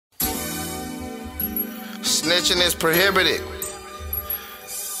Snitching is prohibited.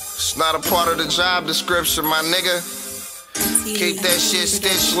 It's not a part of the job description, my nigga. Keep that shit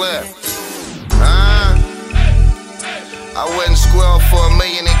stitched lip. I wouldn't squeal for $1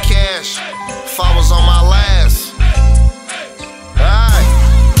 million in cash if I was on my last.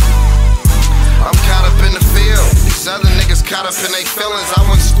 I'm caught up in the field. These other niggas caught up in their feelings. I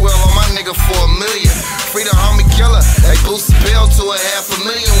wouldn't squeal on my nigga for $1 million. Free the homie killer. They boosted bill to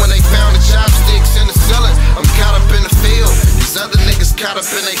 $500,000 when they found the chopsticks in the ceiling. I'm caught up in the field. These other niggas caught up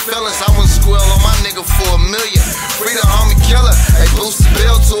in their feelings. I wouldn't squeal on my nigga for $1 million. Free the homie killer. They boosted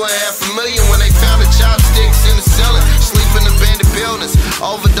bill to $500,000 when they found the chopsticks in the ceiling. Sleep in abandoned buildings.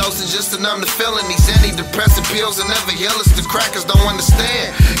 Overdosing just to numb the feeling. These antidepressant pills will never heal us. The crackers don't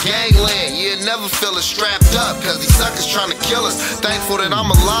understand. Gangland, yeah, never feel it strapped up, cause these suckers trying to kill us. Thankful that I'm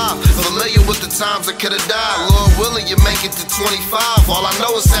alive, familiar with the times I could've died. Lord willing, you make it to 25. All I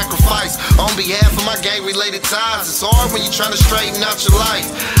know is sacrifice on behalf of my gang-related ties. It's hard when you're trying to straighten out your life.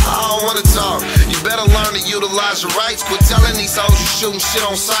 I don't wanna talk. You better learn to utilize your rights. Quit telling these hoes you shooting shit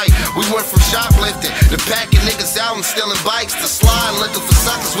on sight. We went from shoplifting to packing niggas out and stealing bikes to slide looking for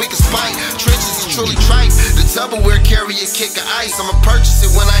suckers we can spike. Trenches is truly trite. The Tupperware carry a kick of ice. I'ma purchase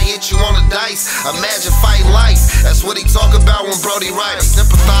it when I hit you on the dice. Imagine fighting life. That's what he talk about when Brody write. I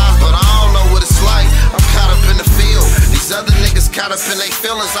sympathize, but I don't know what it's like. I'm caught up in the field. These other niggas caught up in their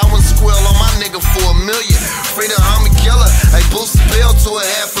feelings. I wouldn't squeal on my nigga for $1 million. Free the homie killer. They boosted bill to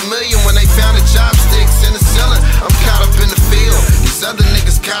 $500,000 when they found the chopsticks in the ceiling. I'm caught up in the field. These other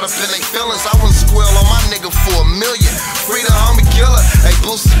niggas caught up in their feelings. I wouldn't squeal on my nigga for $1 million. Free the homie killer. They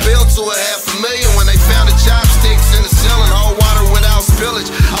boosted bill to $500,000 when they found the chopsticks in the ceiling. Whole water without spillage.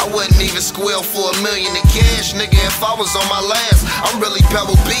 I wouldn't even squeal for $1 million in cash, nigga, if I was on my last. I'm really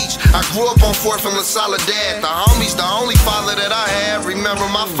Pebble Beach. I grew up on 4th and La Soledad. The homie's the only father that I had. Remember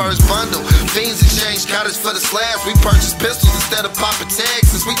my first bundle. Fiends exchanged cottage for the slabs. We purchased pistols instead of popping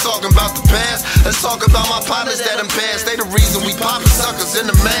tags. Since we talking about the past, let's talk about my partners that done passed. They the reason we popping suckers in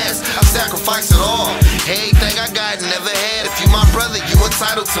the mass. I sacrifice it all. Everything I got, never had. If you my brother, you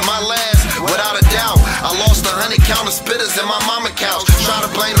entitled to my last. Without a doubt, I lost 100 counter spitters in my mama couch. Try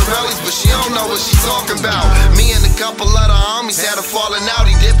to blame the relics, but she don't know what she talking about. Me and a couple other homies had a falling out.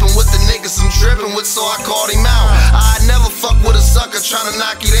 He dipping with the niggas I'm tripping with, so I called him out. I never fuck with a sucker trying to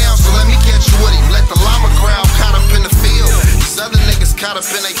knock you down, so let me catch you with him. Let the llama crowd caught up in the field. These other niggas caught up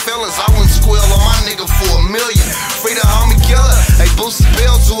in their feelings. I wouldn't squeal on my nigga for $1 million. Free the homie killer. They boosted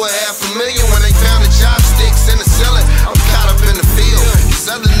bill to $500,000 when they found the chopsticks in the ceiling. I'm caught up in the field. These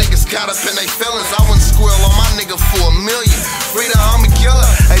other niggas caught up in their feelings. I wouldn't squeal on my nigga for $1 million. Free the homie killer.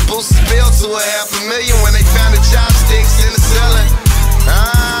 They boosted bill to $500,000 when they found the chopsticks in the ceiling.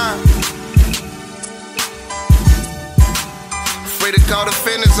 Free the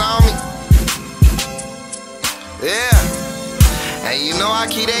co-defendants, homie. Yeah. And you know I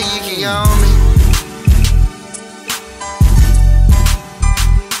keep that yicky on me.